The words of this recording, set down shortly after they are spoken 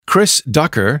Chris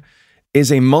Ducker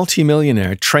is a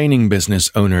multimillionaire training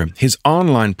business owner. His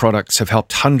online products have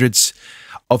helped hundreds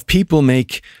of people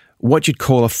make what you'd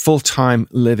call a full-time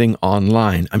living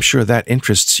online. I'm sure that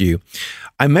interests you.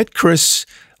 I met Chris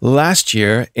last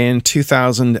year in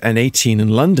 2018 in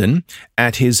London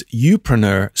at his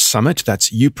Youpreneur Summit. That's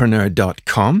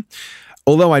youpreneur.com.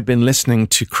 Although I'd been listening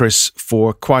to Chris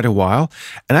for quite a while,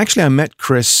 and actually I met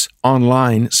Chris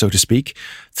online, so to speak,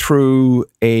 through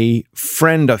a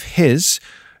friend of his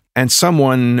and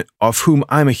someone of whom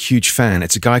I'm a huge fan.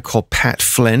 It's a guy called Pat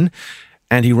Flynn,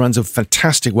 and he runs a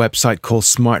fantastic website called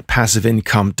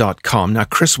smartpassiveincome.com. Now,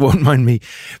 Chris won't mind me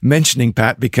mentioning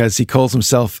Pat because he calls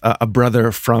himself a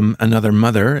brother from another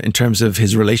mother in terms of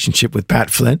his relationship with Pat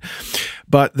Flynn.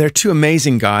 But they're two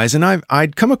amazing guys. And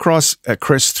I'd come across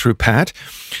Chris through Pat,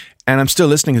 and I'm still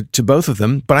listening to both of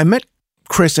them. But I met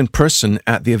Chris in person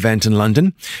at the event in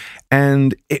London,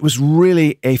 and it was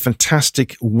really a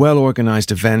fantastic, well-organized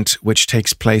event which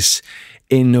takes place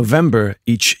in November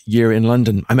each year in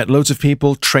London. I met loads of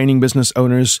people, training business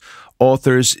owners,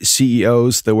 authors,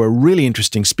 CEOs. There were really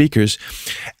interesting speakers.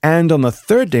 And on the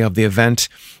third day of the event,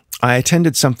 I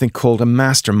attended something called a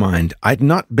mastermind. I'd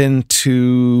not been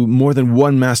to more than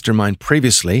one mastermind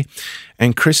previously,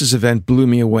 and Chris's event blew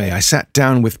me away. I sat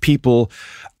down with people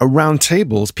around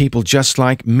tables, people just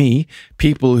like me,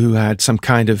 people who had some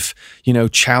kind of,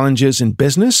 challenges in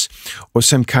business or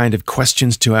some kind of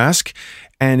questions to ask.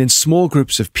 And in small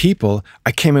groups of people,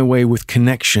 I came away with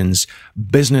connections,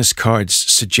 business cards,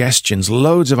 suggestions,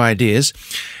 loads of ideas.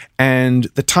 And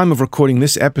the time of recording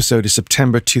this episode is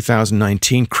September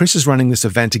 2019. Chris is running this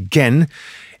event again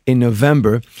in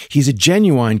November. He's a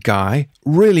genuine guy,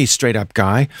 really straight up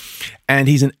guy, and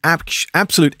he's an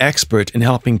absolute expert in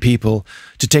helping people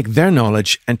to take their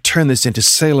knowledge and turn this into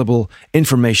saleable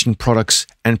information products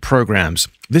and programs.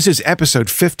 This is episode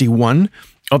 51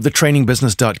 of the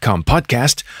trainingbusiness.com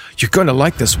podcast. You're going to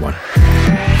like this one.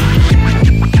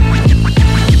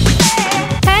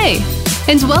 Hey,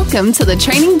 and welcome to the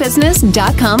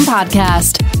trainingbusiness.com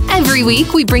podcast. Every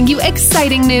week, we bring you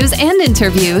exciting news and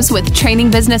interviews with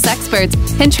training business experts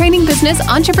and training business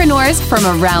entrepreneurs from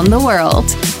around the world.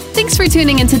 Thanks for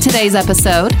tuning into today's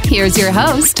episode. Here's your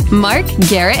host, Mark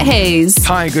Garrett Hayes.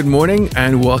 Hi, good morning,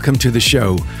 and welcome to the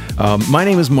show. My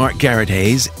name is Mark Garrett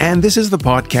Hayes, and this is the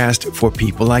podcast for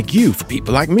people like you, for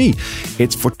people like me.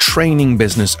 It's for training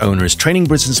business owners, training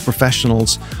business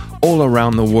professionals all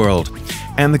around the world.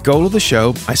 And the goal of the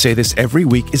show, I say this every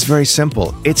week, is very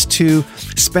simple. It's to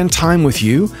spend time with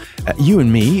you, you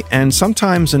and me, and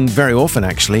sometimes and very often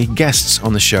actually, guests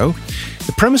on the show.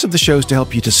 The premise of the show is to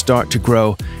help you to start to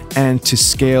grow and to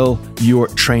scale your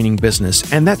training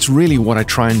business. And that's really what I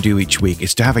try and do each week,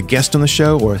 is to have a guest on the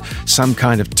show or some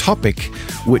kind of topic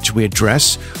which we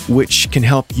address, which can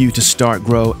help you to start,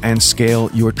 grow, and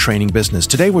scale your training business.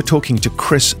 Today, we're talking to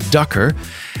Chris Ducker.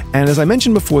 And as I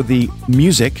mentioned before the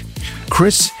music,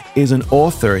 Chris is an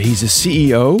author. He's a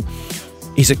CEO,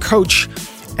 he's a coach,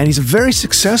 and he's a very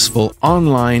successful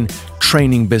online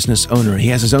training business owner. He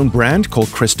has his own brand called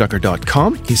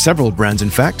chrisducker.com. He has several brands, in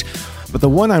fact. But the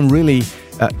one I'm really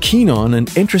keen on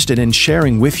and interested in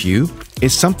sharing with you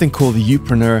is something called the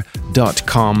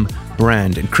youpreneur.com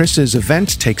brand. And Chris's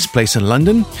event takes place in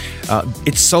London.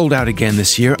 It's sold out again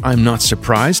this year. I'm not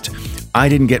surprised. I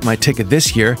didn't get my ticket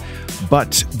this year,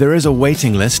 but there is a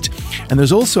waiting list. And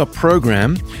there's also a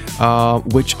program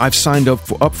which I've signed up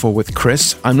for with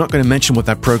Chris. I'm not going to mention what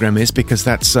that program is because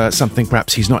that's something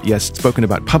perhaps he's not yet spoken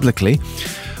about publicly,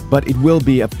 but it will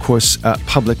be, of course,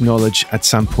 public knowledge at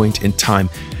some point in time.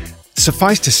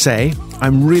 Suffice to say,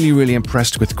 I'm really, really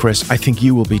impressed with Chris. I think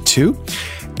you will be too.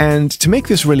 And to make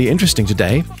this really interesting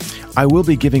today, I will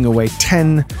be giving away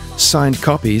 10 signed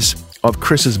copies of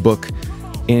Chris's book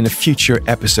in a future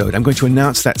episode. I'm going to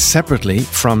announce that separate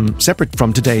from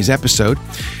today's episode,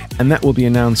 and that will be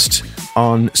announced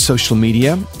on social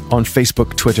media, on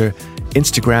Facebook, Twitter,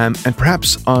 Instagram, and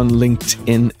perhaps on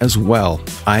LinkedIn as well.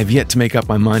 I've yet to make up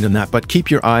my mind on that, but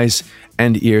keep your eyes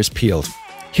and ears peeled.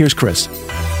 Here's Chris.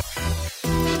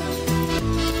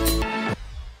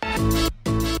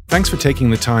 Thanks for taking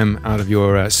the time out of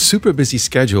your super busy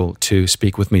schedule to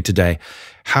speak with me today.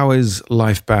 How is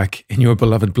life back in your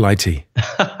beloved Blighty?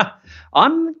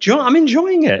 I'm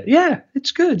enjoying it. Yeah,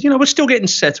 it's good. We're still getting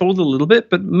settled a little bit,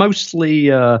 but mostly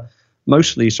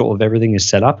sort of everything is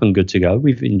set up and good to go.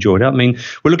 We've enjoyed it. I mean,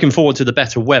 we're looking forward to the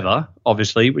better weather,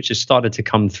 obviously, which has started to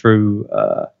come through,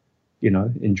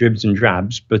 in dribs and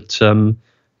drabs. But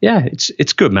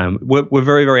it's good, man. We're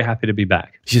very, very happy to be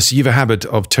back. Yes, you have a habit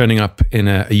of turning up in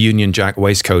a Union Jack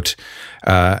waistcoat,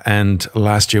 and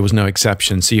last year was no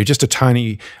exception. So you're just a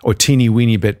tiny or teeny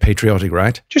weeny bit patriotic,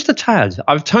 right? Just a tad.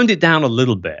 I've toned it down a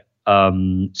little bit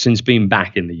since being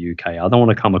back in the UK. I don't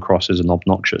want to come across as an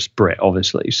obnoxious Brit,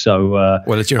 obviously. So,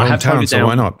 well, it's your hometown, so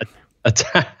why not? A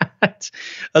tad,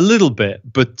 a little bit,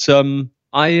 but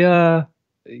the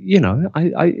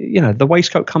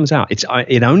waistcoat comes out.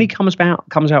 It only comes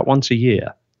out once a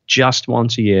year, just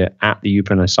once a year at the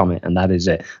Youpreneur Summit, and that is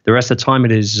it. The rest of the time,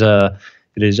 it is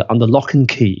under lock and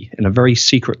key in a very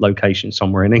secret location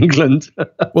somewhere in England.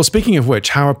 Well, speaking of which,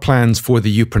 how are plans for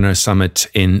the Youpreneur Summit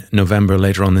in November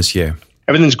later on this year?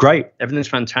 Everything's great. Everything's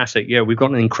fantastic. Yeah, we've got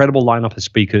an incredible lineup of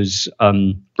speakers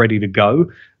ready to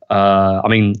go.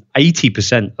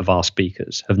 80% of our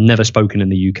speakers have never spoken in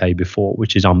the UK before,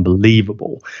 which is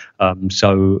unbelievable.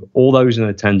 So all those in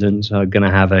attendance are going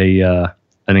to have an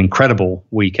incredible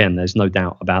weekend. There's no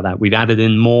doubt about that. We've added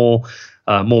in more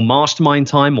mastermind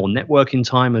time, more networking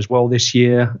time as well this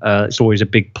year. It's always a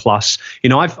big plus.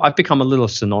 I've become a little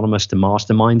synonymous to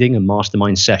masterminding and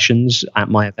mastermind sessions at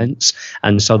my events,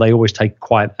 and so they always take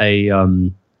quite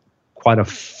a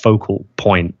focal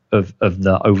point of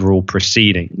the overall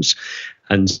proceedings.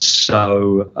 And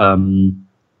so,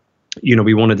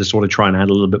 we wanted to sort of try and add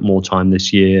a little bit more time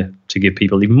this year to give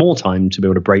people even more time to be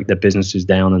able to break their businesses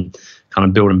down and kind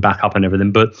of build them back up and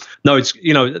everything. But no, it's,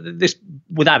 this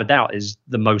without a doubt is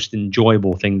the most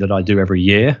enjoyable thing that I do every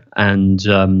year. And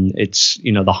it's,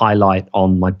 the highlight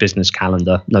on my business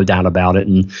calendar, no doubt about it.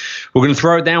 And we're going to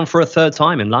throw it down for a third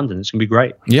time in London. It's going to be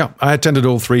great. Yeah, I attended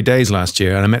all 3 days last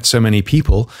year and I met so many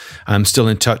people. I'm still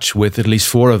in touch with at least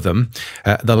 4 of them.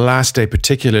 The last day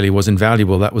particularly was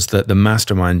invaluable. That was the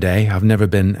mastermind day. I've never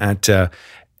been at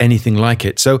anything like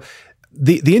it. So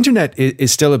the internet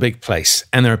is still a big place,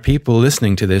 and there are people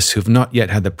listening to this who've not yet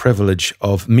had the privilege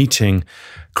of meeting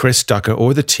Chris Ducker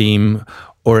or the team,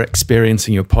 or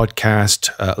experiencing your podcast,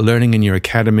 learning in your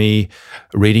academy,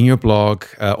 reading your blog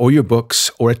or your books,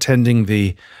 or attending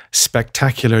the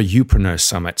spectacular Youpreneur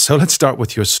Summit. So let's start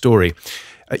with your story.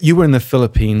 You were in the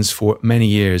Philippines for many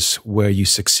years, where you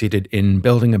succeeded in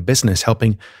building a business,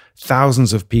 helping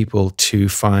thousands of people to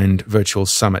find virtual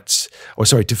summits,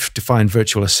 to find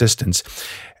virtual assistants.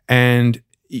 And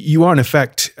you are, in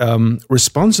effect,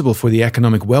 responsible for the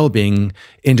economic well-being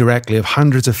indirectly of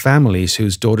hundreds of families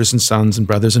whose daughters and sons and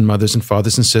brothers and mothers and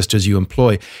fathers and sisters you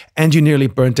employ. And you nearly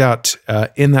burnt out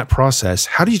in that process.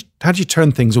 How did you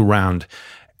turn things around?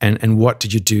 And what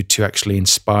did you do to actually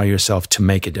inspire yourself to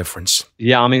make a difference?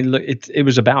 Yeah, look, it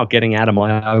was about getting out of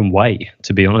my own way,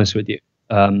 to be honest with you.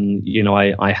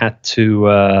 I had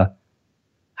to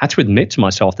admit to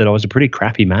myself that I was a pretty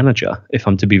crappy manager, if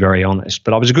I'm to be very honest.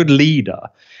 But I was a good leader,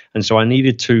 and so I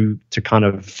needed to kind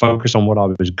of focus on what I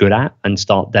was good at and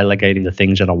start delegating the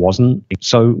things that I wasn't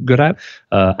so good at.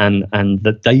 And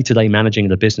the day-to-day managing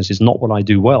of the business is not what I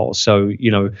do well. So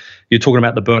you're talking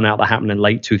about the burnout that happened in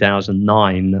late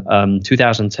 2009.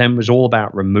 2010 was all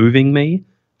about removing me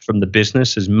from the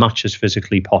business as much as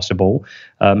physically possible.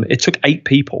 It took 8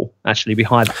 people. Actually, we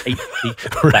hired 8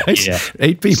 people right. that year.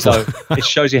 8 people. So it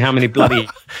shows you how many bloody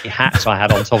hats I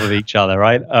had on top of each other,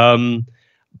 right?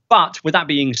 But with that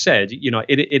being said,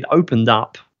 it opened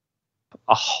up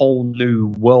a whole new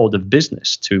world of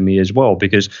business to me as well,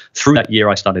 because through that year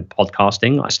I started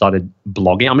podcasting, I started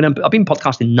blogging. I've been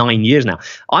podcasting 9 years now.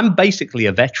 I'm basically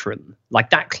a veteran.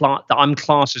 Like I'm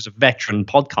classed as a veteran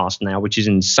podcaster now, which is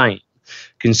insane,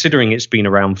 considering it's been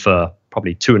around for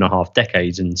probably 2.5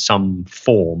 decades in some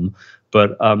form.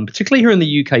 But particularly here in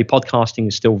the UK, podcasting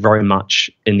is still very much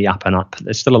in the up and up.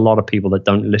 There's still a lot of people that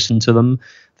don't listen to them.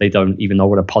 They don't even know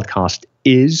what a podcast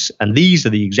is. And these are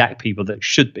the exact people that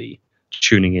should be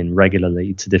tuning in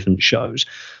regularly to different shows.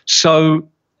 So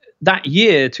that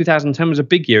year, 2010, was a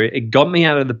big year. It got me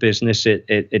out of the business.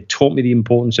 It taught me the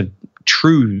importance of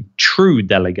true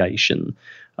delegation,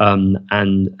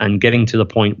 and getting to the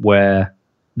point where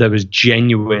there was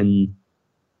genuine,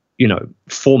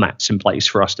 formats in place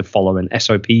for us to follow and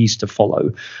SOPs to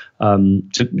follow,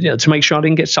 to make sure I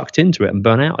didn't get sucked into it and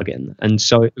burn out again. And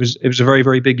so it was a very,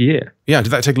 very big year. Yeah.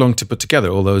 Did that take long to put together,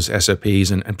 all those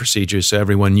SOPs and procedures, so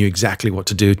everyone knew exactly what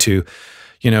to do to,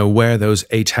 wear those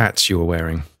 8 hats you were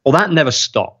wearing? Well, that never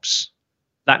stops.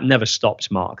 That never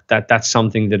stops, Mark. That's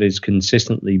something that is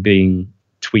consistently being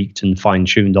tweaked and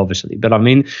fine-tuned, obviously. But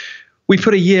we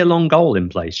put a year-long goal in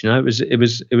place. It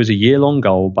was a year-long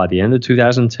goal. By the end of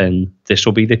 2010, this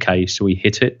will be the case. We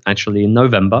hit it actually in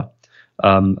November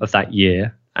of that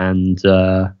year, and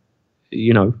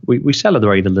we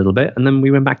celebrated a little bit, and then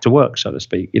we went back to work, so to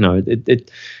speak.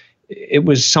 it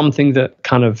was something that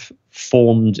kind of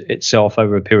formed itself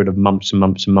over a period of months and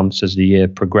months and months as the year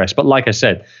progressed. But like I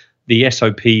said, the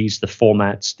SOPs, the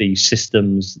formats, the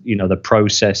systems, the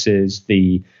processes,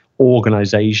 the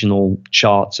organizational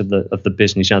charts of the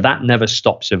business, that never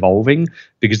stops evolving,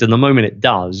 because in the moment it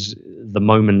does, the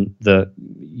moment that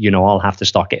I'll have to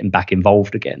start getting back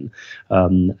involved again,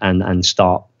 and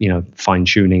start fine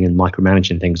tuning and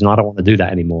micromanaging things, and I don't want to do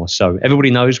that anymore. So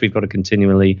everybody knows we've got to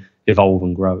continually evolve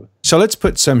and grow. So let's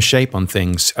put some shape on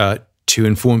things to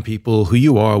inform people who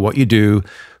you are, what you do,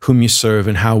 whom you serve,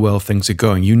 and how well things are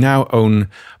going. You now own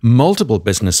multiple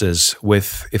businesses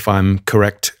with, if I'm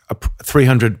correct,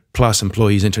 300 plus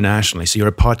employees internationally. So you're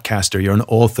a podcaster, you're an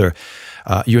author,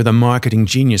 you're the marketing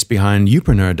genius behind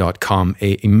youpreneur.com,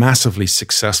 a massively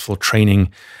successful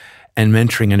training and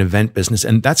mentoring and event business.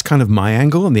 And that's kind of my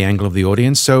angle and the angle of the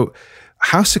audience. So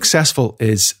how successful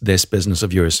is this business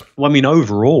of yours? Well, I mean,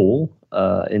 overall,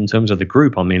 in terms of the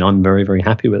group, I'm very, very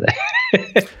happy with it.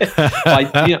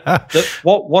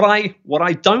 What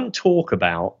I don't talk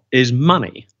about is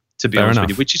money, to be honest with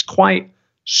you, which is quite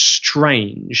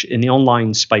strange in the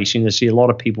online space. You see a lot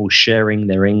of people sharing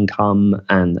their income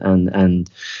and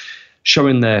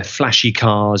showing their flashy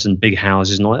cars and big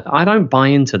houses and all that. I don't buy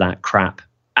into that crap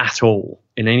at all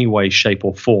in any way, shape,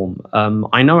 or form.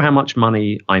 I know how much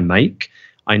money I make.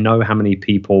 I know how many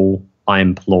people I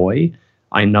employ.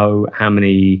 I know how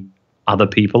many other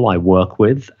people I work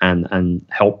with and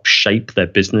help shape their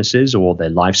businesses or their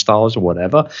lifestyles or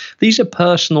whatever. These are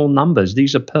personal numbers.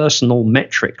 These are personal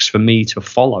metrics for me to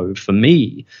follow, for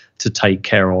me to take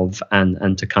care of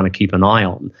and to kind of keep an eye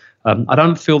on. I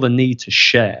don't feel the need to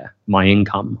share my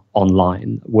income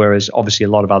online, whereas obviously a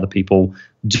lot of other people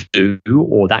do,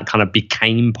 or that kind of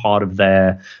became part of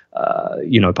their,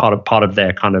 part of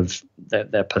their kind of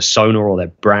their persona or their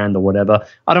brand or whatever.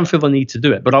 I don't feel the need to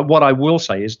do it. But what I will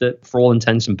say is that for all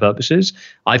intents and purposes,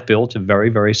 I've built a very,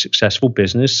 very successful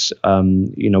business,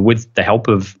 with the help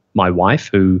of my wife,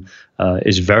 who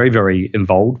is very, very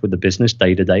involved with the business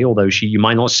day to day, although you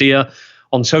might not see her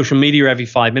on social media every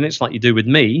 5 minutes like you do with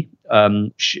me.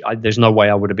 There's no way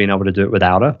I would have been able to do it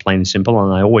without her, plain and simple,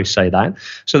 and I always say that.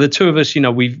 So the two of us,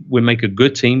 we make a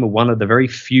good team. We're one of the very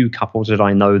few couples that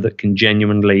I know that can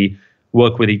genuinely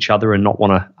work with each other and not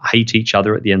want to hate each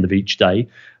other at the end of each day.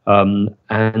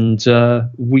 And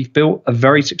we've built a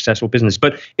very successful business.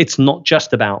 But it's not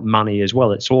just about money as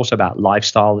well. It's also about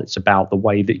lifestyle. It's about the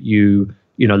way that you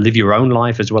live your own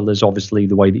life, as well as obviously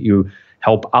the way that you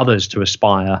help others to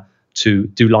aspire to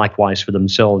do likewise for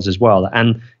themselves as well.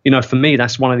 And, for me,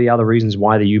 that's one of the other reasons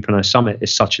why the Youpreneur Summit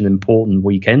is such an important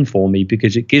weekend for me,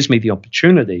 because it gives me the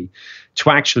opportunity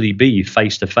to actually be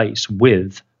face-to-face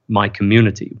with my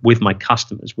community, with my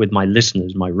customers, with my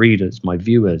listeners, my readers, my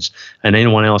viewers, and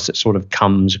anyone else that sort of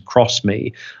comes across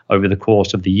me over the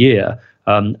course of the year.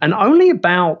 And only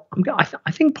about,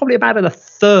 I think probably about a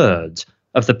third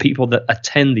of the people that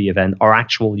attend the event are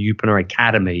actual Youpreneur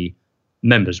Academy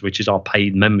members, which is our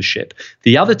paid membership.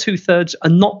 The other 2/3 are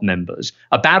not members.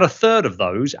 About a third of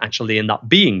those actually end up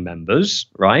being members,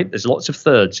 right? There's lots of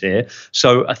thirds here.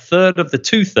 So a third of the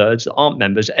 2/3 that aren't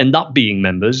members end up being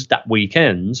members that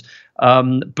weekend.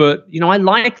 But, I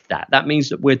like that. That means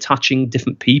that we're touching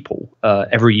different people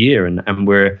every year, and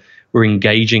we're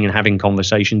engaging and having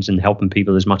conversations and helping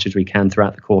people as much as we can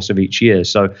throughout the course of each year.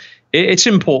 So it's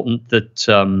important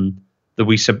that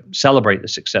we celebrate the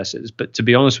successes. But to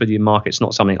be honest with you, Mark, it's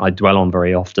not something I dwell on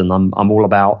very often. I'm all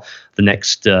about the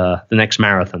next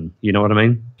marathon. You know what I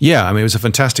mean? Yeah, it was a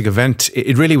fantastic event.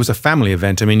 It really was a family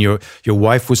event. Your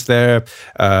wife was there.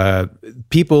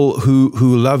 People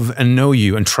who love and know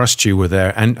you and trust you were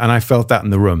there, and I felt that in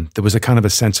the room. There was a kind of a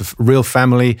sense of real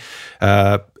family.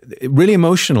 Really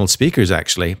emotional speakers,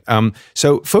 actually.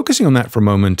 So focusing on that for a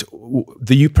moment,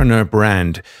 the Youpreneur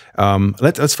brand.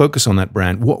 Let's focus on that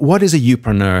brand. What is a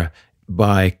Youpreneur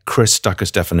by Chris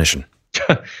Ducker's definition?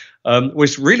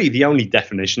 Was really the only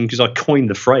definition, because I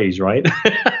coined the phrase, right?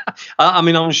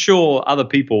 I'm sure other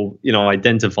people,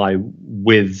 identify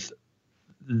with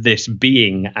this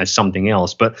being as something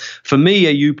else. But for me,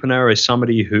 a Youpreneur is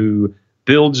somebody who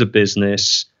builds a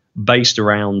business based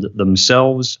around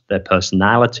themselves, their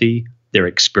personality, their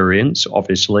experience,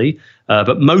 obviously.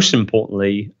 But most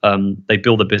importantly, they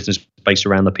build a business based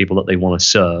around the people that they want to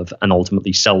serve and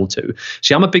ultimately sell to.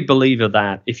 See, I'm a big believer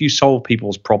that if you solve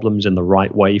people's problems in the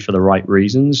right way for the right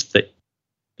reasons, that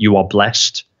you are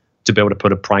blessed to be able to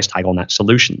put a price tag on that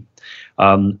solution.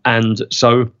 And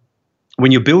so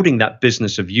when you're building that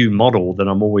business of you model that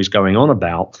I'm always going on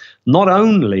about, not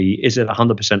only is it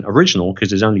 100% original, because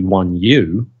there's only one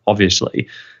you, obviously,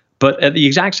 But at the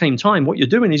exact same time, what you're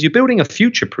doing is you're building a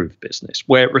future-proof business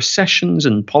where recessions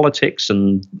and politics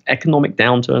and economic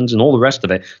downturns and all the rest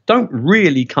of it don't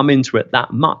really come into it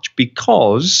that much,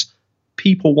 because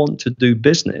people want to do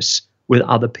business with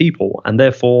other people. And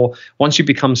therefore, once you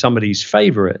become somebody's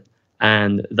favorite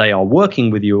and they are working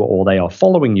with you, or they are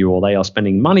following you, or they are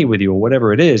spending money with you, or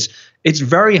whatever it is, it's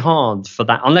very hard for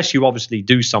that, unless you obviously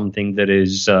do something that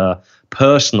is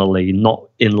personally not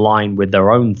in line with their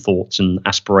own thoughts and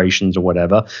aspirations or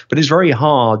whatever. But it's very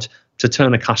hard to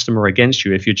turn a customer against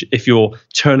you if you're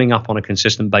turning up on a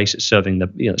consistent basis, serving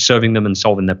them and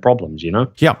solving their problems.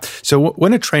 Yeah. So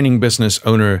when a training business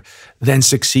owner then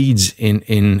succeeds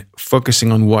in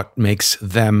focusing on what makes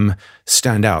them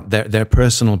stand out, their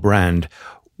personal brand,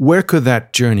 where could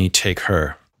that journey take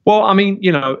her? Well, I mean,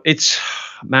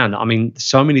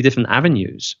 so many different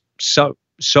avenues.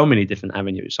 So many different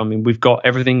avenues. I mean, we've got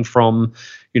everything from,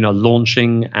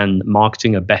 launching and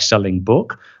marketing a best-selling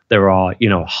book. There are,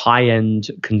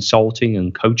 high-end consulting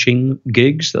and coaching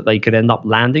gigs that they could end up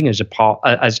landing as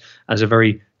a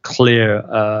very clear,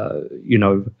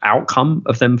 outcome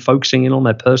of them focusing in on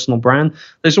their personal brand.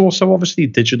 There's also obviously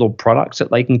digital products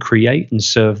that they can create and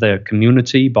serve their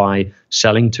community by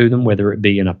selling to them, whether it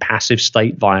be in a passive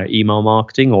state via email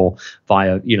marketing or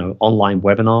via, online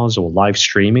webinars or live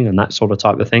streaming and that sort of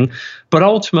type of thing. But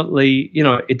ultimately,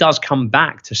 it does come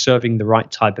back to serving the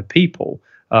right type of people.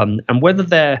 And whether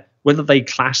they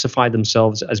classify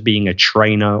themselves as being a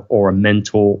trainer or a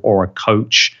mentor or a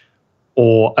coach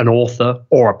or an author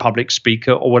or a public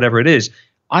speaker or whatever it is,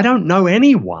 I don't know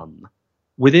anyone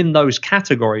within those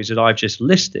categories that I've just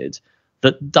listed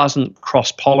that doesn't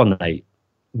cross-pollinate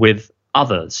with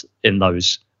others in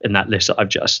that list that I've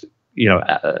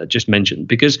just mentioned.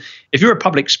 Because if you're a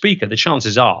public speaker, the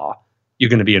chances are you're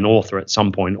going to be an author at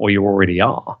some point, or you already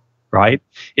are. Right?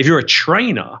 If you're a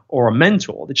trainer or a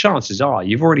mentor, the chances are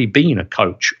you've already been a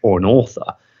coach or an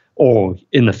author, or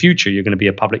in the future, you're going to be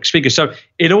a public speaker. So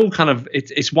it all kind of,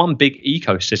 it's one big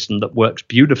ecosystem that works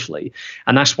beautifully.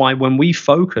 And that's why when we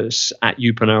focus at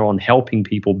Youpreneur on helping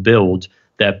people build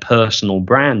their personal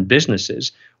brand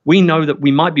businesses, we know that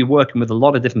we might be working with a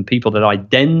lot of different people that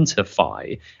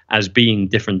identify as being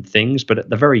different things, but at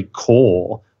the very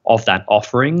core of that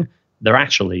offering, they're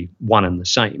actually one and the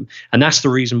same. And that's the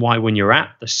reason why when you're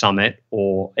at the summit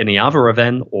or any other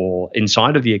event or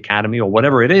inside of the academy or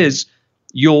whatever it is,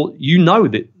 you know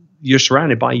that you're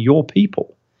surrounded by your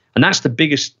people. And that's the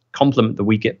biggest compliment that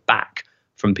we get back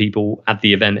from people at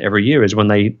the event every year, is when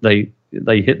they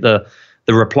hit the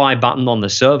reply button on the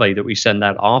survey that we send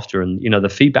out after. And, the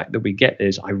feedback that we get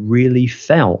is, I really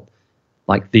felt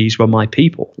like these were my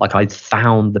people. Like I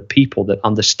found the people that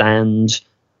understand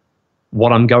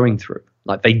what I'm going through.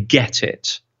 Like they get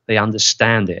it, they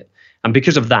understand it. And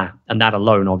because of that, and that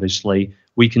alone, obviously,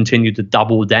 we continue to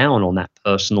double down on that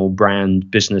personal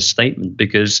brand business statement,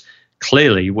 because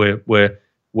clearly we're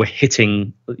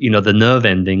hitting, the nerve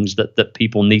endings that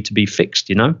people need to be fixed,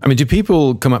 I mean, do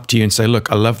people come up to you and say,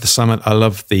 look, I love the summit, I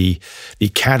love the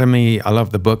academy, I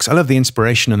love the books, I love the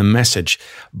inspiration and the message,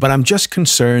 but I'm just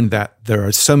concerned that there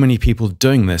are so many people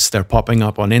doing this. They're popping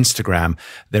up on Instagram,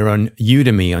 they're on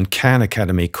Udemy, on Khan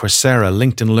Academy, Coursera,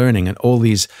 LinkedIn Learning, and all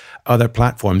these other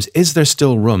platforms. Is there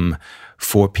still room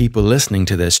for people listening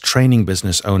to this, training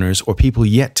business owners or people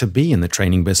yet to be in the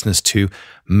training business, to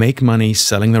make money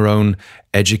selling their own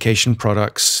education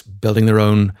products, building their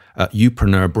own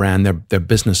Youpreneur brand, their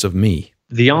business of me?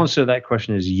 The answer to that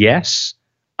question is yes.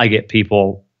 I get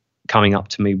people coming up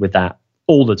to me with that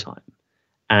all the time.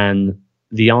 And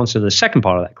the answer to the second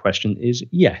part of that question is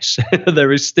yes.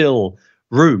 There is still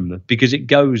room, because it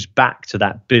goes back to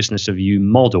that business of you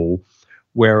model.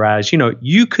 Whereas,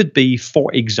 you could be,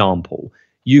 for example,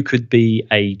 you could be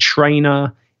a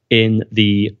trainer in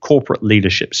the corporate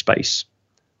leadership space,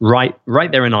 right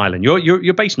there in Ireland.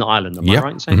 You're based in Ireland, am I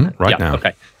right in saying that? Right now.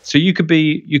 Okay. So you could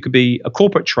be a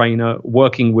corporate trainer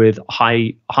working with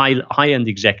high-end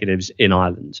executives in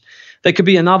Ireland. There could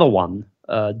be another one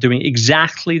doing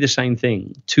exactly the same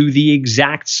thing to the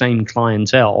exact same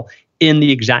clientele in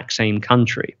the exact same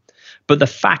country. But the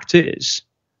fact is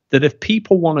that if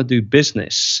people want to do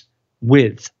business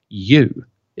with you,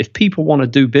 if people want to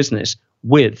do business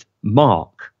with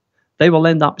Mark, they will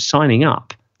end up signing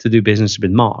up to do business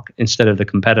with Mark instead of the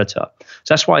competitor.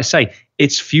 So that's why I say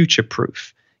it's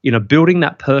future-proof. Building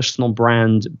that personal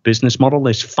brand business model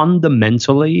is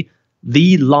fundamentally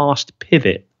the last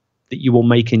pivot that you will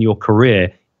make in your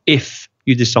career if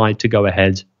you decide to go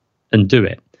ahead and do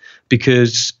it.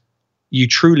 Because you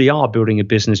truly are building a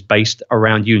business based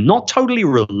around you, not totally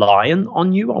reliant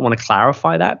on you. I want to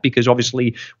clarify that, because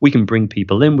obviously we can bring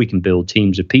people in, we can build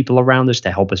teams of people around us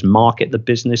to help us market the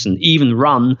business and even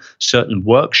run certain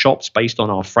workshops based on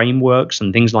our frameworks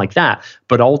and things like that.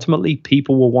 But ultimately,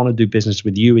 people will want to do business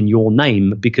with you in your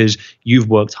name because you've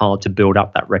worked hard to build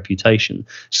up that reputation.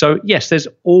 So yes, there's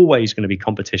always going to be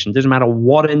competition. Doesn't matter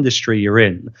what industry you're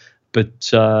in.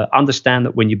 But understand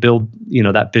that when you build,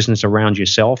 that business around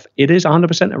yourself, it is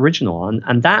 100% original,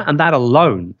 and that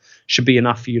alone should be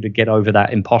enough for you to get over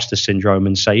that imposter syndrome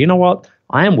and say, you know what,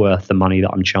 I am worth the money that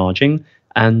I'm charging,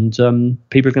 and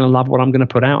people are going to love what I'm going to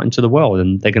put out into the world,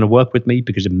 and they're going to work with me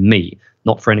because of me,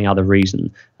 not for any other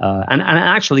reason. And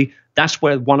actually, that's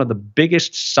where one of the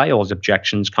biggest sales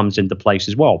objections comes into place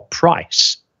as well: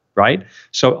 price. Right?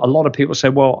 So a lot of people say,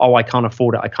 well, I can't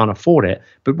afford it.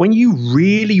 But when you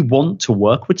really want to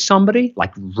work with somebody,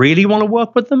 like really want to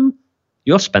work with them,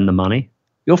 you'll spend the money.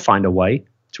 You'll find a way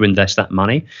to invest that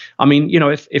money. I mean,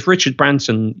 if Richard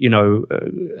Branson,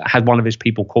 had one of his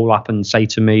people call up and say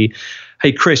to me,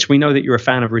 hey, Chris, we know that you're a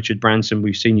fan of Richard Branson.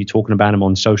 We've seen you talking about him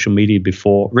on social media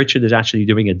before. Richard is actually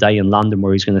doing a day in London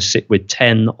where he's going to sit with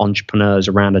 10 entrepreneurs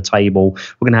around a table.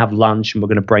 We're going to have lunch and we're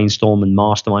going to brainstorm and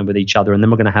mastermind with each other. And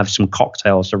then we're going to have some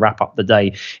cocktails to wrap up the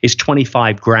day. It's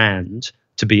 25 grand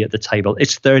to be at the table.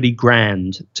 It's 30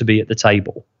 grand to be at the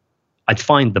table. I'd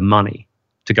find the money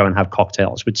to go and have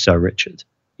cocktails with Sir Richard.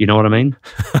 You know what I mean?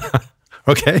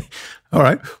 Okay. All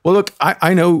right. Well, look,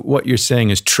 I know what you're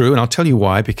saying is true, and I'll tell you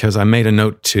why, because I made a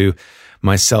note to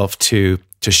myself to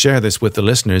share this with the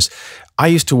listeners. I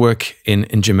used to work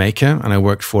in Jamaica, and I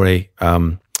worked for a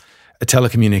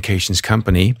telecommunications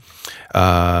company.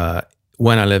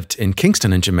 When I lived in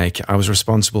Kingston in Jamaica, I was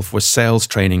responsible for sales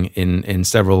training in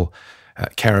several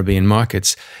Caribbean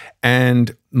markets.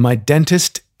 And my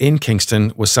dentist in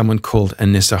Kingston was someone called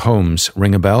Anissa Holmes.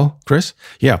 Ring a bell, Chris?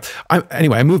 Yeah.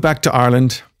 Anyway, I moved back to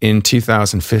Ireland in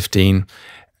 2015,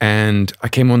 and I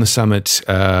came on the summit,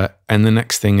 and the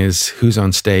next thing is, who's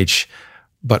on stage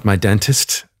but my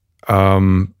dentist?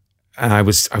 And I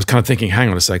was kind of thinking, hang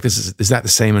on a sec, is that the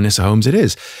same Anissa Holmes? It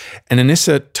is. And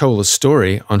Anissa told a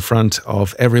story on front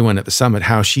of everyone at the summit,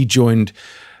 how she joined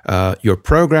your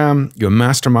program, your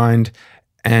mastermind,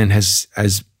 and has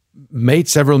made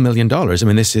several $1 million. I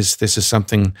mean, this is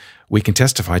something we can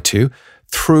testify to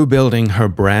through building her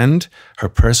brand, her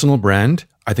personal brand.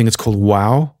 I think it's called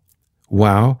Wow.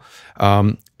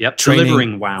 Yep,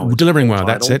 Delivering Wow. Delivering Wow,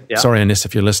 that's it. Yep. Sorry, Anissa,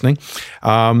 if you're listening.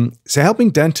 So helping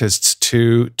dentists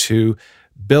to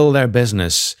build their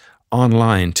business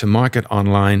online, to market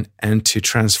online, and to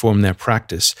transform their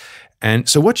practice. And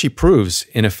so what she proves,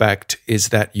 in effect, is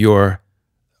that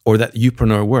that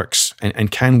Youpreneur works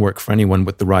and can work for anyone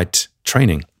with the right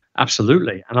training.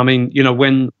 Absolutely. And I mean,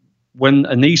 when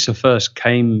Anissa first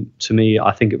came to me,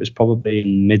 I think it was probably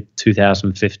in mid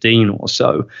 2015 or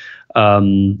so,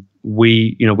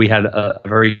 we had a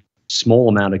very small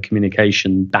amount of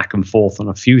communication back and forth on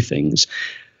a few things.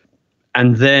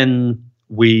 And then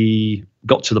we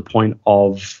got to the point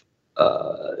of,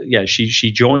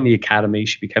 she joined the academy.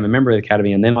 She became a member of the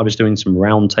academy. And then I was doing some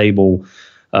roundtable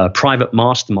private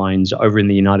masterminds over in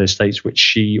the United States, which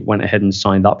she went ahead and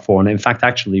signed up for. And in fact,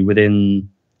 actually within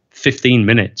 15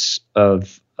 minutes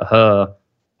of her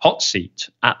hot seat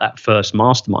at that first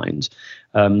mastermind,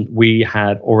 we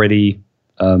had already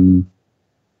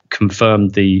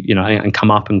confirmed and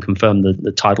come up and confirmed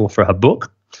the title for her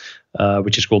book,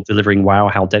 which is called Delivering Wow,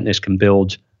 How Dentists Can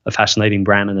Build a Fascinating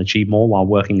Brand and Achieve More While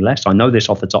Working Less. I know this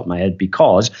off the top of my head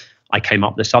because I came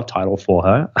up with the subtitle for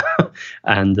her,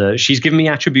 and she's given me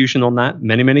attribution on that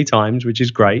many, many times, which is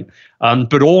great.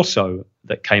 But also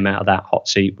that came out of that hot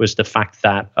seat was the fact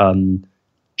that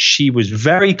she was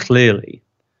very clearly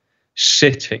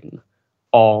sitting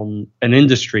on an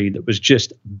industry that was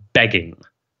just begging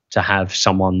to have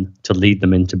someone to lead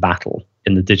them into battle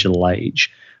in the digital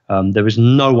age. There was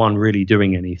no one really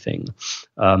doing anything,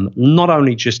 not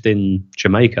only just in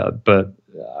Jamaica, but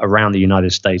around the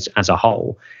United States as a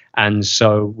whole. And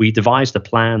so we devised a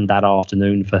plan that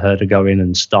afternoon for her to go in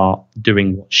and start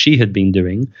doing what she had been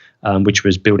doing, which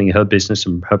was building her business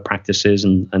and her practices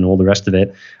and all the rest of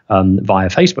it via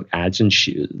Facebook ads. And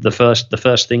the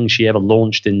first thing she ever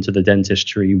launched into the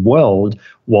dentistry world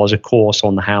was a course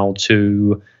on how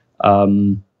to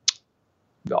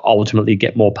ultimately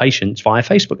get more patients via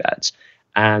Facebook ads.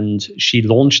 And she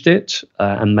launched it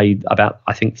and made about,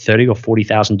 I think, $30,000 or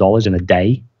 $40,000 in a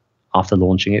day after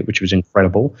launching it, which was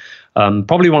incredible.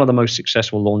 Probably one of the most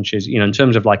successful launches, in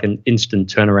terms of like an instant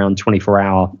turnaround,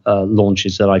 24-hour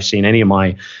launches that I've seen any of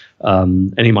my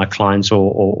clients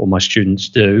or my students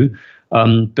do.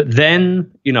 But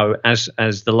then, as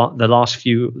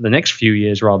the next few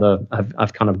years rather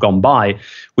have kind of gone by,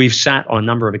 we've sat on a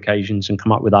number of occasions and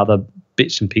come up with other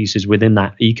bits and pieces within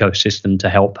that ecosystem to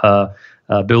help her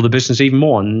build the business even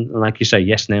more. And like you say,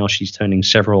 yes, now she's turning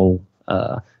several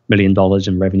 $1 million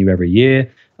in revenue every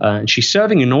year. And she's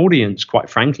serving an audience, quite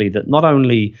frankly, that not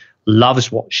only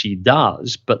loves what she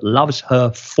does, but loves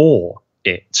her for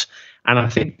it. And I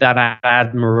think that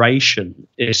admiration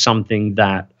is something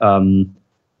that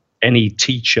any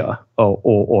teacher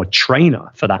or trainer,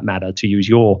 for that matter, to use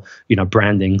your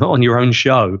branding on your own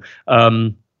show,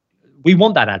 we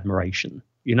want that admiration.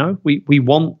 We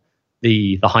want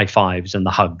the high fives and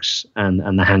the hugs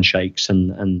and the handshakes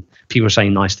and people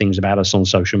saying nice things about us on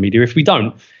social media.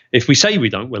 If we say we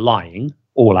don't, we're lying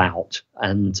all out.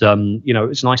 And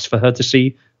it's nice for her to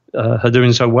see her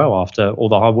doing so well after all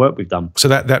the hard work we've done. So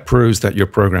that proves that your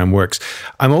program works.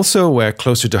 I'm also aware,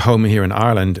 closer to home here in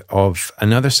Ireland, of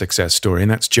another success story, and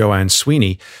that's Joanne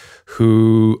Sweeney,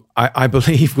 who I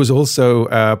believe was also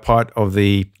part of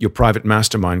your private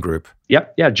mastermind group.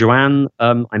 Yep. Yeah. Joanne,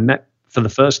 I met for the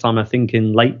first time, I think,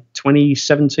 in late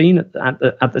 2017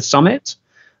 at the summit.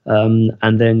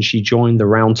 And then she joined the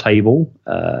Roundtable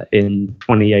in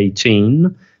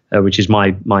 2018. Which is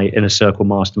my inner circle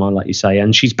mastermind, like you say.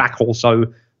 And she's back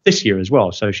also this year as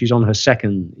well. So she's on her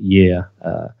second year.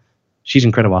 She's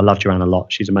incredible. I love Joanne a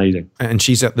lot. She's amazing. And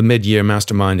she's at the mid-year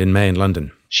mastermind in May in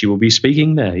London. She will be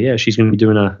speaking there. Yeah, she's going to be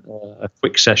doing a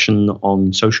quick session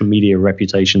on social media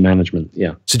reputation management.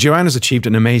 Yeah. So Joanne has achieved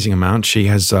an amazing amount. She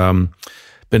has been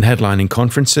headlining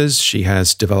conferences. She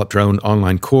has developed her own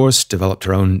online course, developed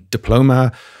her own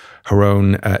diploma, her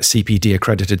own CPD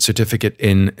accredited certificate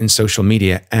in social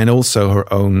media, and also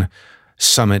her own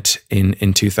summit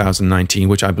in 2019,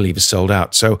 which I believe is sold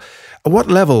out. So at what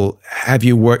level have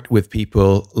you worked with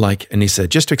people like Anissa?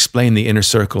 Just to explain the inner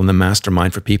circle and the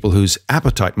mastermind for people whose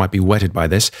appetite might be whetted by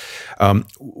this,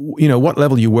 what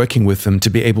level you're working with them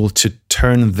to be able to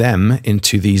turn them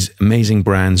into these amazing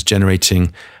brands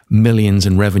generating millions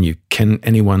in revenue. Can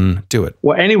anyone do it?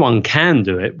 Well, anyone can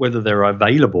do it, whether they're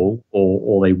available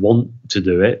or they want to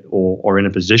do it or in a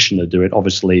position to do it.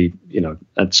 Obviously,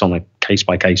 it's on a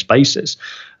case-by-case basis.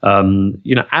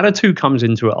 Attitude comes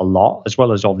into it a lot, as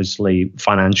well as obviously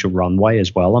financial runway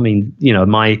as well. I mean,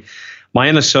 my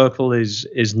inner circle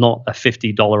is not a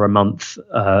 $50 a month,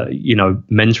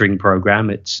 mentoring program.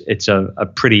 It's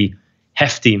a pretty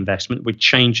hefty investment, which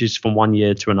changes from one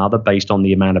year to another based on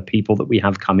the amount of people that we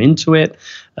have come into it,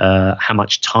 how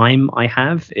much time I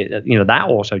have. That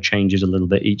also changes a little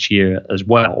bit each year as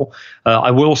well.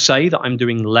 I will say that I'm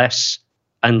doing less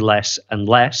and less and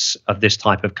less of this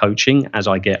type of coaching as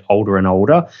I get older and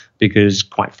older, because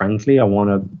quite frankly, I want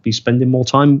to be spending more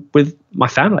time with my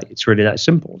family. It's really that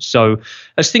simple. So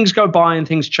as things go by and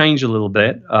things change a little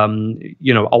bit,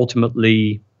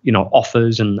 ultimately,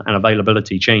 offers and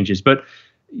availability changes. But,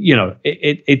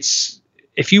 it's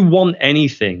if you want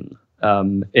anything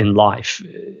in life,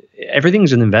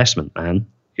 everything's an investment, man.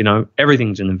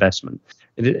 Everything's an investment.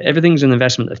 Everything's an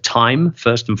investment of time,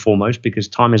 first and foremost, because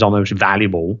time is our most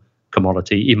valuable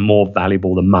commodity, even more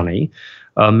valuable than money.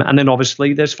 And then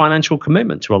obviously there's financial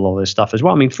commitment to a lot of this stuff as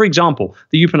well. I mean, for example,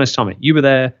 the Upreneur Summit, you were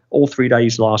there all 3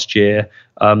 days last year.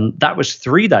 That was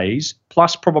 3 days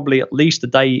plus probably at least a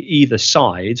day either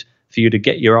side for you to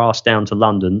get your ass down to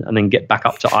London and then get back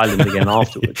up to Ireland again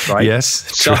afterwards, right? Yes.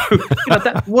 So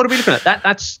what are we looking at?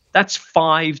 That's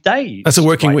 5 days. That's a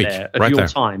working week of right your there.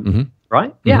 time, mm-hmm.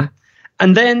 right? Mm-hmm. Yeah.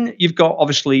 And then you've got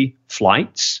obviously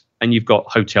flights, and you've got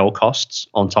hotel costs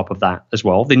on top of that as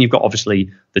well. Then you've got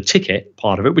obviously the ticket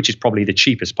part of it, which is probably the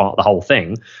cheapest part of the whole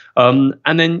thing.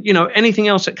 And then, anything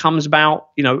else that comes about,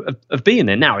 of being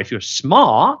there. Now, if you're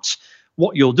smart,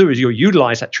 what you'll do is you'll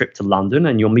utilize that trip to London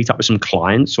and you'll meet up with some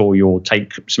clients, or you'll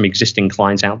take some existing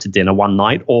clients out to dinner one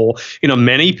night, or,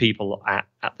 many people at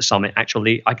the summit,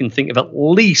 actually, I can think of at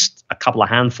least a couple of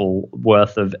handful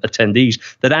worth of attendees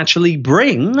that actually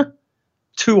bring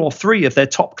 2 or 3 of their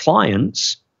top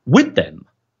clients with them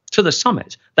to the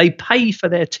summit. They pay for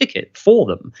their ticket for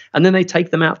them, and then they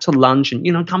take them out to lunch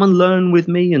and come and learn with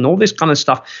me and all this kind of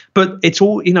stuff. But it's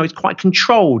all it's quite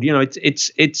controlled.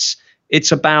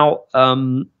 It's about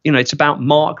it's about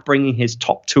Mark bringing his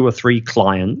top 2 or 3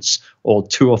 clients or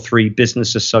 2 or 3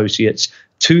 business associates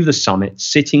to the summit,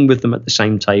 sitting with them at the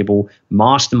same table,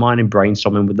 masterminding,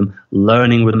 brainstorming with them,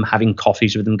 learning with them, having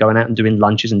coffees with them, going out and doing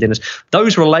lunches and dinners.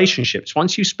 Those relationships,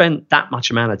 once you spend that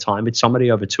much amount of time with somebody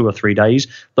over 2 or 3 days,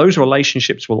 those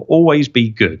relationships will always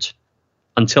be good.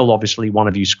 until obviously one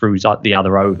of you screws the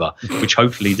other over, which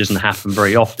hopefully doesn't happen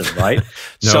very often, right?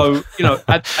 No. So,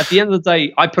 at the end of the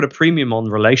day, I put a premium on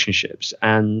relationships,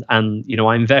 and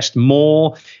I invest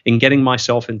more in getting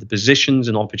myself into positions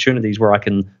and opportunities where I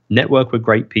can network with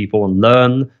great people and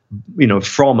learn,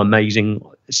 from amazing,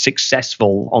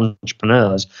 successful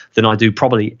entrepreneurs than I do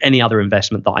probably any other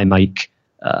investment that I make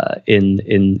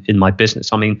in my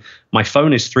business. I mean, my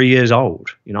phone is 3 years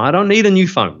old. I don't need a new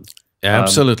phone.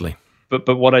 Absolutely.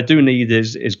 But what I do need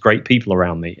is great people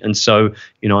around me. And so,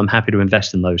 I'm happy to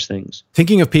invest in those things.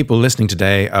 Thinking of people listening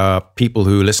today, people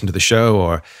who listen to the show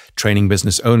or training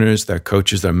business owners, their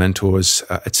coaches, their mentors,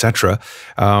 etc.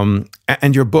 And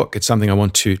your book, it's something I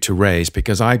want to raise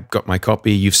because I got my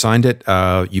copy. You've signed it.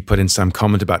 You put in some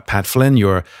comment about Pat Flynn,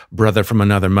 your brother from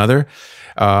another mother.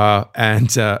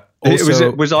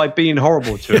 Also, was I being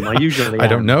horrible to him? I usually am. I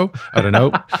don't know.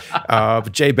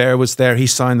 But Jay Baer was there. He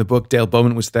signed the book. Dale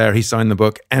Bowman was there. He signed the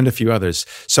book, and a few others.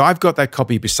 So I've got that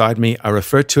copy beside me. I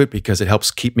refer to it because it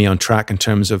helps keep me on track in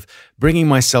terms of bringing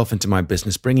myself into my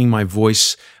business, bringing my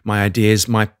voice, my ideas,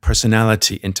 my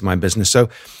personality into my business. So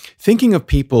thinking of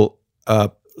people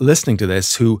listening to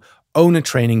this who own a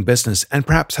training business and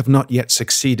perhaps have not yet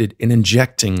succeeded in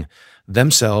injecting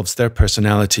themselves, their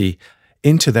personality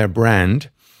into their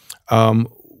brand,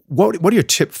 what are your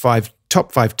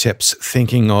top five tips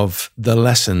thinking of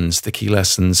the key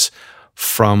lessons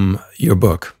from your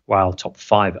book? Wow, top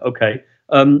 5. Okay.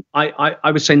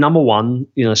 I would say number 1,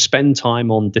 spend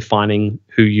time on defining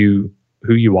who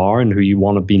you are and who you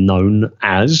want to be known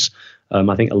as.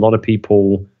 I think a lot of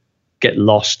people get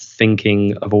lost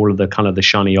thinking of all of the kind of the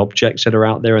shiny objects that are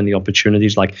out there and the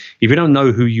opportunities. Like, if you don't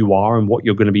know who you are and what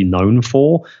you're going to be known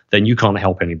for, then you can't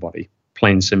help anybody.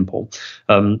 Plain simple.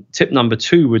 Tip number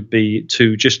 2 would be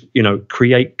to just,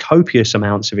 create copious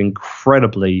amounts of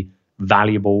incredibly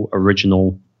valuable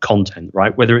original content,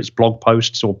 right? Whether it's blog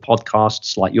posts or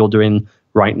podcasts like you're doing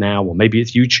right now, or maybe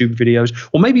it's YouTube videos,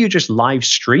 or maybe you're just live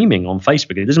streaming on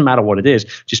Facebook. It doesn't matter what it is.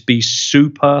 Just be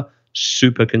super,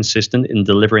 super consistent in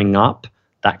delivering up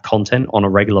that content on a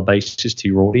regular basis to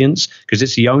your audience, because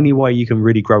it's the only way you can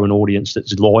really grow an audience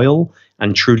that's loyal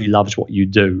and truly loves what you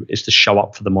do, is to show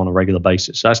up for them on a regular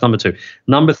basis. So that's number 2.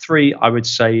 Number 3, I would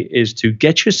say, is to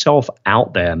get yourself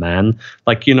out there, man.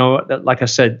 Like, like I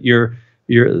said, you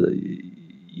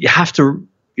have to,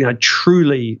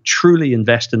 truly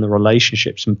invest in the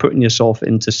relationships and putting yourself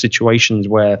into situations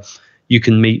where you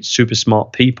can meet super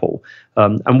smart people.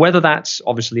 And whether that's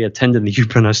obviously attending the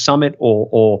Youpreneur Summit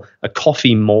or a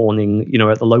coffee morning,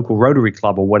 at the local Rotary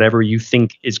Club or whatever you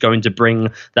think is going to bring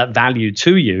that value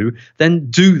to you, then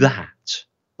do that.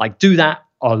 Like, do that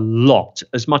a lot,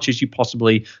 as much as you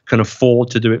possibly can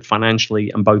afford to do it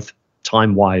financially and both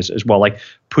time-wise as well. Like,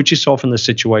 put yourself in the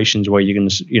situations where you're going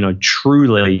to,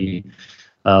 truly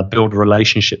build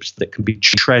relationships that can be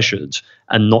treasured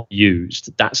and not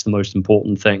used. That's the most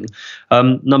important thing.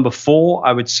 Number 4,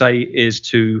 I would say, is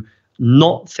to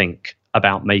not think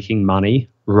about making money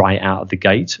right out of the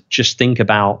gate. Just think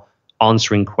about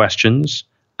answering questions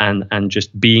and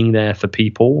just being there for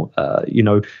people.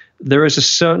 There is a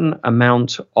certain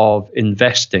amount of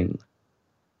investing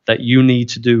that you need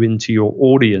to do into your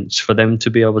audience for them to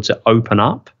be able to open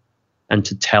up and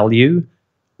to tell you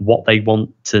what they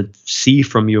want to see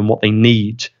from you and what they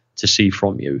need to see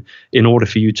from you in order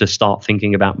for you to start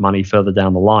thinking about money further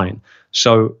down the line.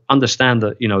 So understand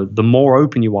that, the more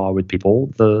open you are with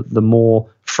people, the more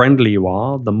friendly you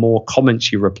are, the more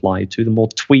comments you reply to, the more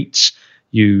tweets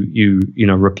you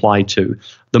reply to,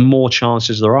 the more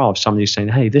chances there are of somebody saying,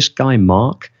 hey, this guy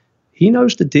Mark, he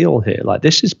knows the deal here. Like,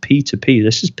 this is P2P,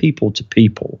 this is people to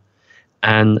people.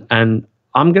 And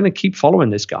I'm going to keep following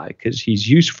this guy because he's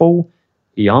useful.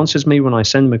 He answers me when I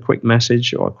send him a quick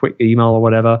message or a quick email or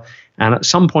whatever. And at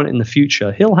some point in the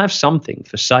future, he'll have something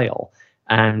for sale.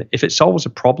 And if it solves a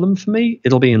problem for me,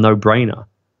 it'll be a no-brainer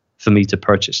for me to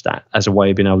purchase that as a way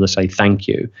of being able to say thank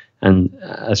you and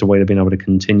as a way of being able to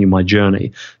continue my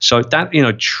journey. So that,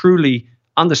 truly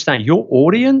understand your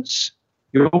audience,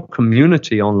 your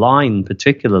community online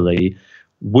particularly,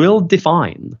 will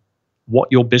define what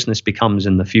your business becomes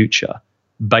in the future,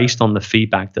 based on the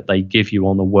feedback that they give you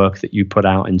on the work that you put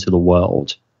out into the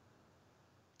world.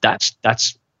 That's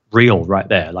real right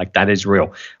there. Like, that is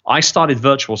real. I started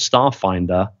Virtual Staff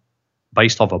Finder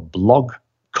based off a blog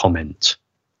comment.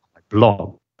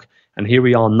 And here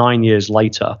we are 9 years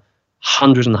later,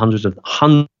 hundreds and hundreds of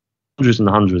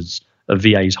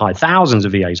VAs hired, thousands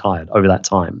of VAs hired over that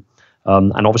time.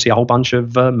 And obviously a whole bunch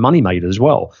of money made as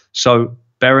well. So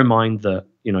bear in mind that,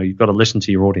 you've got to listen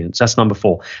to your audience. That's number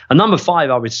 4. And number 5,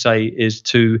 I would say, is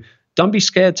to don't be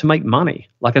scared to make money.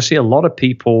 Like I see a lot of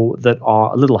people that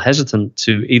are a little hesitant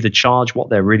to either charge what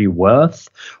they're really worth,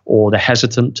 or they're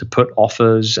hesitant to put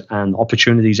offers and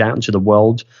opportunities out into the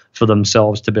world for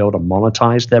themselves to be able to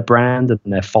monetize their brand and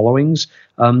their followings.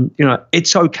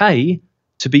 It's okay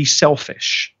to be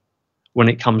selfish when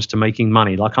it comes to making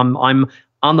money. Like I'm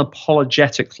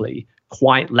unapologetically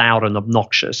quite loud and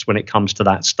obnoxious when it comes to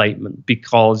that statement,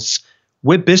 because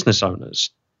we're business owners.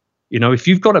 If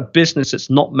you've got a business that's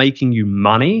not making you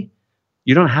money,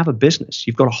 you don't have a business.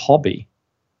 You've got a hobby.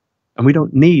 And we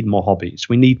don't need more hobbies.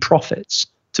 We need profits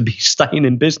to be staying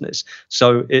in business.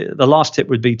 So the last tip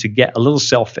would be to get a little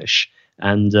selfish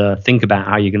and think about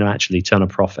how you're going to actually turn a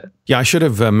profit. Yeah, I should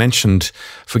have mentioned,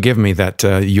 forgive me, that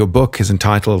your book is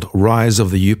entitled Rise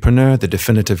of the Youpreneur, the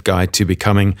definitive guide to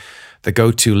becoming the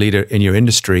go-to leader in your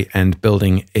industry and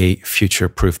building a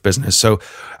future-proof business. So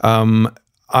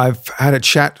I've had a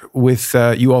chat with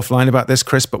you offline about this,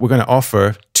 Chris, but we're going to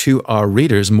offer to our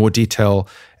readers more detail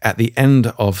at the end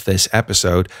of this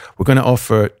episode. We're going to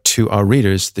offer to our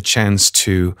readers the chance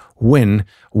to win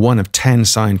one of 10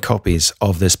 signed copies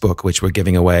of this book, which we're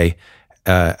giving away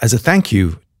as a thank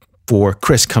you for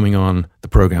Chris coming on the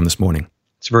program this morning.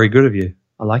 It's very good of you.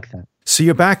 I like that. So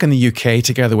you're back in the UK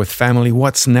together with family.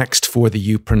 What's next for the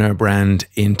Youpreneur brand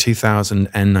in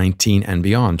 2019 and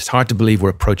beyond? It's hard to believe we're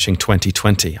approaching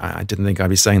 2020. I didn't think I'd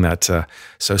be saying that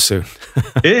so soon.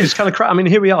 It is kind of crazy. I mean,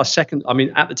 here we are, at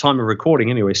the time of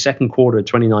recording anyway, second quarter of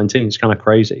 2019. It's kind of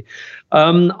crazy.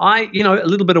 A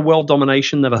little bit of world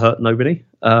domination never hurt nobody.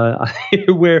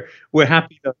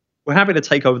 We're happy to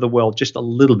take over the world just a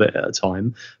little bit at a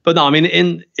time. But no, I mean,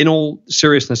 in all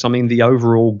seriousness, I mean, the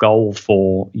overall goal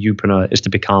for Youpreneur is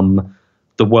to become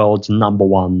the world's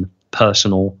 #1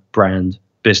 personal brand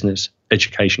business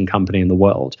education company in the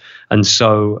world. And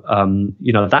so,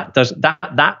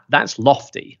 that's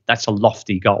lofty. That's a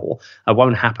lofty goal. It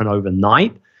won't happen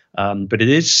overnight, but it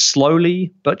is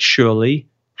slowly but surely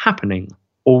happening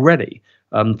already.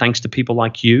 Thanks to people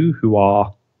like you who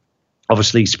are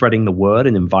obviously spreading the word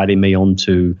and inviting me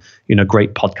onto,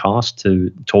 great podcasts to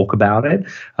talk about it,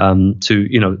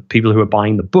 to, people who are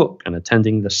buying the book and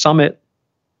attending the summit,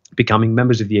 becoming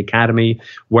members of the academy,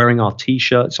 wearing our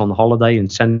t-shirts on holiday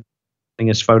and sending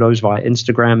us photos via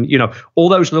Instagram, all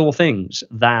those little things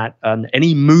that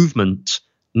any movement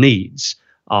needs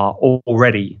are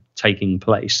already taking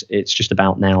place. It's just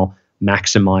about now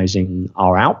maximizing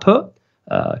our output,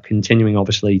 continuing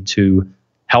obviously to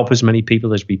help as many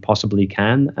people as we possibly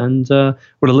can. And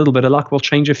with a little bit of luck, we'll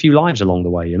change a few lives along the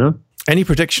way, Any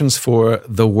predictions for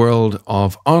the world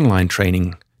of online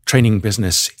training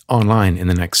business online in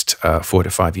the next 4 to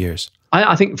 5 years?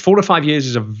 I think 4 to 5 years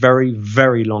is a very,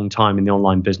 very long time in the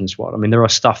online business world. I mean,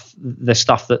 there's stuff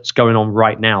that's going on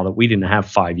right now that we didn't have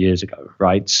 5 years ago,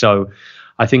 right? So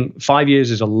I think 5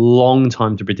 years is a long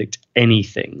time to predict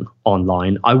anything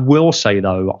online. I will say,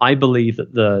 though, I believe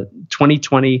that the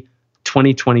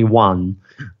 2021,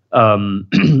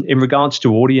 in regards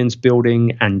to audience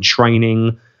building and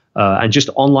training and just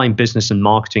online business and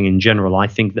marketing in general, I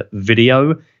think that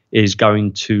video is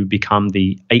going to become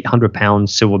the 800-pound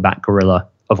silverback gorilla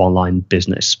of online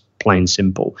business, plain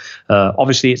simple.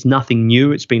 Obviously, it's nothing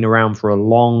new. It's been around for a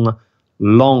long,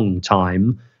 long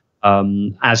time,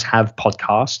 as have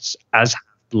podcasts, as have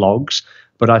blogs.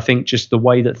 But I think just the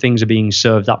way that things are being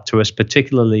served up to us,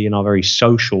 particularly in our very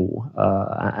social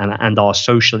and our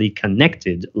socially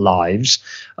connected lives,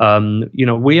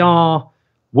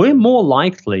 we're more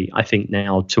likely, I think,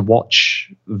 now to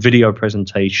watch video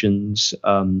presentations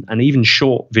and even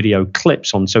short video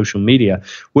clips on social media.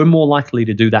 We're more likely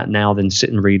to do that now than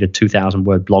sit and read a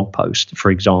 2,000-word blog post,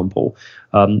 for example.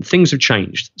 Things have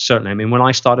changed, certainly. I mean, when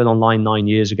I started online 9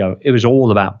 years ago, it was all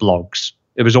about blogs.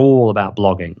 It was all about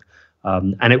blogging.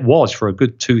 And it was for a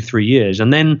good 2-3 years.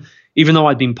 And then, even though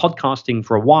I'd been podcasting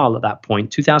for a while at that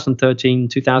point, 2013,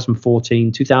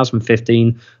 2014,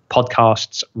 2015,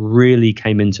 podcasts really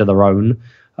came into their own.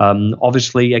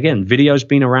 Obviously, again, video's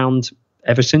been around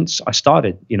ever since I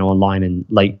started, online in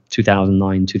late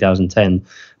 2009, 2010.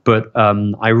 But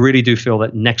I really do feel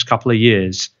that next couple of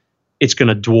years, it's going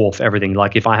to dwarf everything.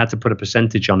 Like if I had to put a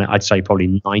percentage on it, I'd say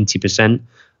probably 90%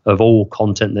 of all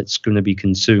content that's going to be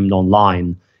consumed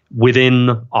online within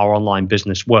our online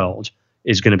business world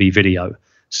is going to be video.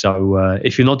 So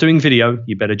if you're not doing video,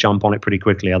 you better jump on it pretty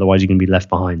quickly. Otherwise, you're going to be left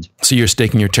behind. So you're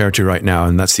staking your territory right now,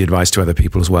 and that's the advice to other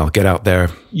people as well. Get out there.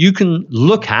 You can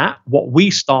look at what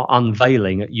we start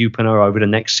unveiling at Youpreneur over the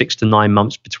next 6 to 9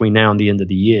 months between now and the end of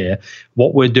the year,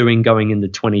 what we're doing going into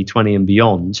 2020 and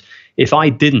beyond. If I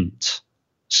didn't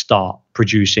start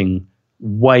producing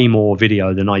way more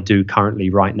video than I do currently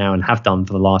right now and have done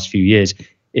for the last few years,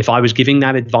 if I was giving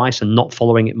that advice and not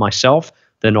following it myself,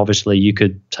 then obviously you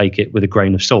could take it with a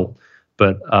grain of salt.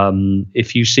 But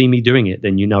if you see me doing it,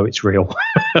 then you know it's real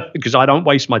because I don't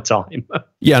waste my time.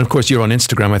 Yeah, and of course you're on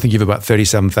Instagram. I think you have about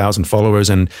 37,000 followers,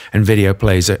 and video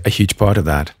plays a huge part of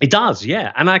that. It does,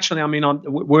 yeah. And actually, I mean,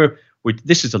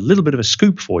 this is a little bit of a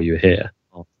scoop for you here.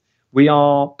 We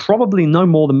are probably no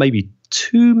more than maybe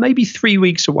 2, maybe 3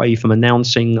 weeks away from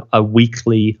announcing a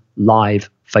weekly live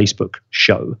Facebook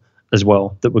show as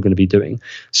well that we're going to be doing.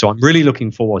 So I'm really looking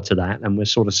forward to that, and we're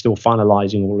sort of still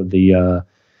finalizing all of the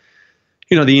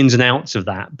the ins and outs of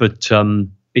that, but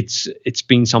it's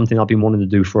been something I've been wanting to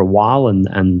do for a while,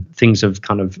 and things have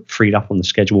kind of freed up on the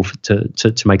schedule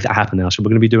to make that happen now. So we're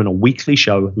going to be doing a weekly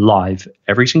show live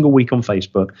every single week on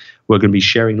Facebook. We're going to be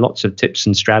sharing lots of tips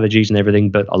and strategies and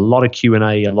everything, but a lot of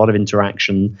Q&A, a lot of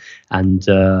interaction, and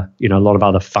a lot of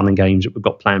other fun and games that we've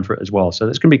got planned for it as well. So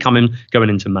that's going to be going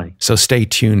into May. So stay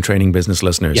tuned, Training Business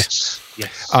listeners. Yes.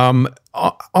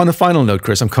 On a final note,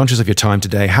 Chris, I'm conscious of your time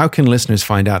today. How can listeners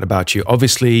find out about you?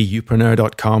 Obviously,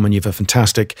 youpreneur.com, and you have a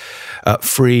fantastic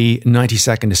free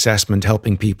 90-second assessment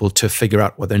helping people to figure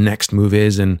out what their next move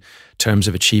is in terms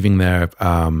of achieving their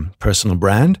personal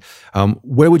brand.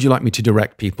 Where would you like me to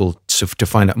direct people to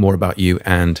find out more about you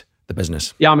and the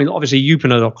business? Yeah, I mean, obviously,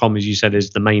 youpreneur.com, as you said, is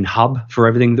the main hub for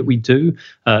everything that we do.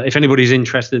 If anybody's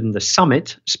interested in the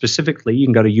summit specifically, you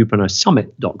can go to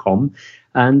youpreneur.summit.com.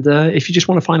 And if you just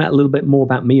want to find out a little bit more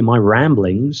about me and my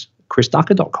ramblings,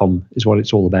 chrisducker.com is what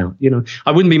it's all about.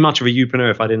 I wouldn't be much of a youpreneur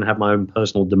if I didn't have my own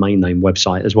personal domain name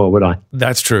website as well, would I?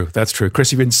 That's true.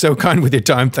 Chris, you've been so kind with your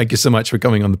time. Thank you so much for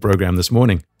coming on the program this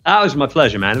morning. It was my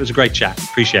pleasure, man. It was a great chat.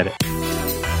 Appreciate it.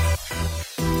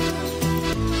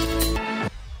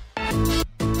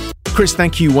 Chris,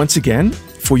 thank you once again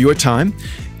for your time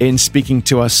in speaking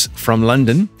to us from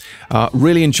London.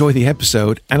 Really enjoy the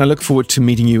episode, and I look forward to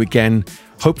meeting you again,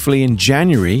 hopefully in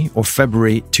January or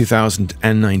February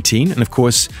 2019. And of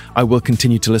course, I will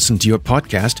continue to listen to your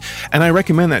podcast. And I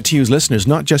recommend that to you as listeners,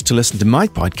 not just to listen to my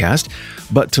podcast,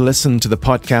 but to listen to the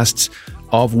podcasts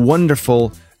of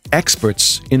wonderful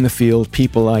experts in the field,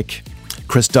 people like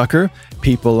Chris Ducker,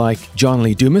 people like John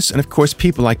Lee Dumas, and of course,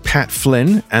 people like Pat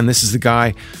Flynn. And this is the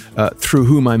guy through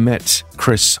whom I met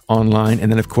Chris online,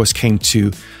 and then of course came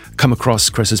to come across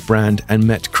Chris's brand and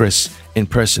met Chris in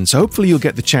person. So hopefully you'll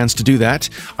get the chance to do that.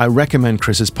 I recommend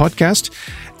Chris's podcast.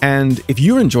 And if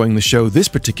you're enjoying the show, this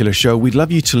particular show, we'd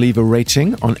love you to leave a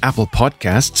rating on Apple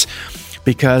Podcasts,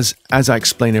 because as I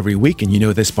explain every week, and you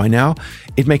know this by now,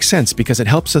 it makes sense because it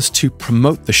helps us to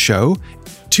promote the show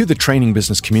to the training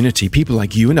business community, people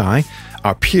like you and I,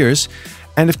 our peers,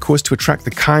 and of course to attract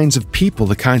the kinds of people,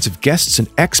 the kinds of guests and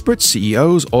experts,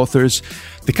 CEOs, authors,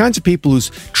 the kinds of people whose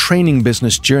training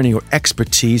business journey or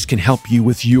expertise can help you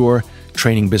with your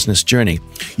training business journey.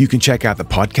 You can check out the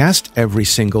podcast every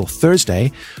single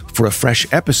Thursday for a fresh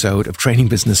episode of Training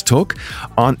Business Talk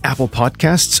on Apple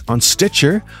Podcasts, on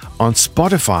Stitcher, on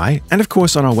Spotify, and of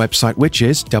course on our website, which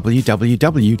is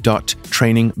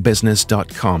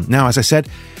www.trainingbusiness.com. Now, as I said,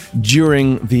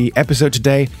 during the episode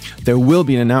today, there will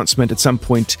be an announcement at some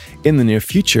point in the near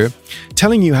future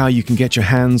telling you how you can get your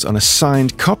hands on a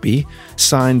signed copy,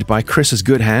 signed by Chris's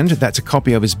good hand. That's a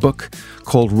copy of his book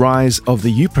called Rise of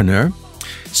the Youpreneur.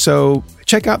 So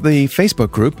check out the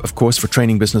Facebook group, of course, for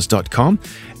trainingbusiness.com,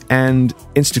 and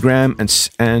Instagram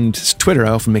and Twitter.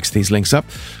 I often mix these links up,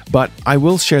 but I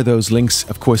will share those links,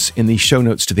 of course, in the show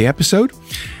notes to the episode.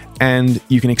 And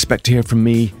you can expect to hear from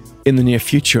me in the near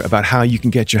future about how you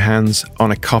can get your hands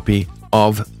on a copy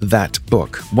of that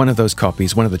book. One of those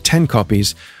copies, one of the 10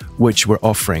 copies which we're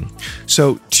offering.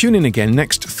 So tune in again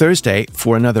next Thursday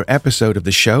for another episode of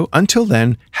the show. Until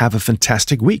then, have a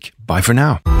fantastic week. Bye for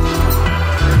now.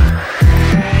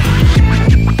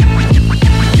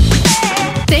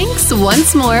 Thanks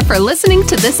once more for listening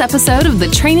to this episode of the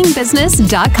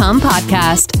trainingbusiness.com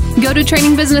podcast. Go to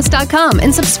trainingbusiness.com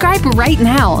and subscribe right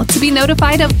now to be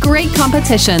notified of great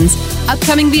competitions,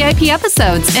 upcoming VIP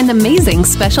episodes, and amazing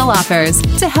special offers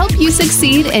to help you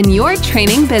succeed in your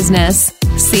training business.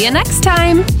 See you next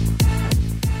time.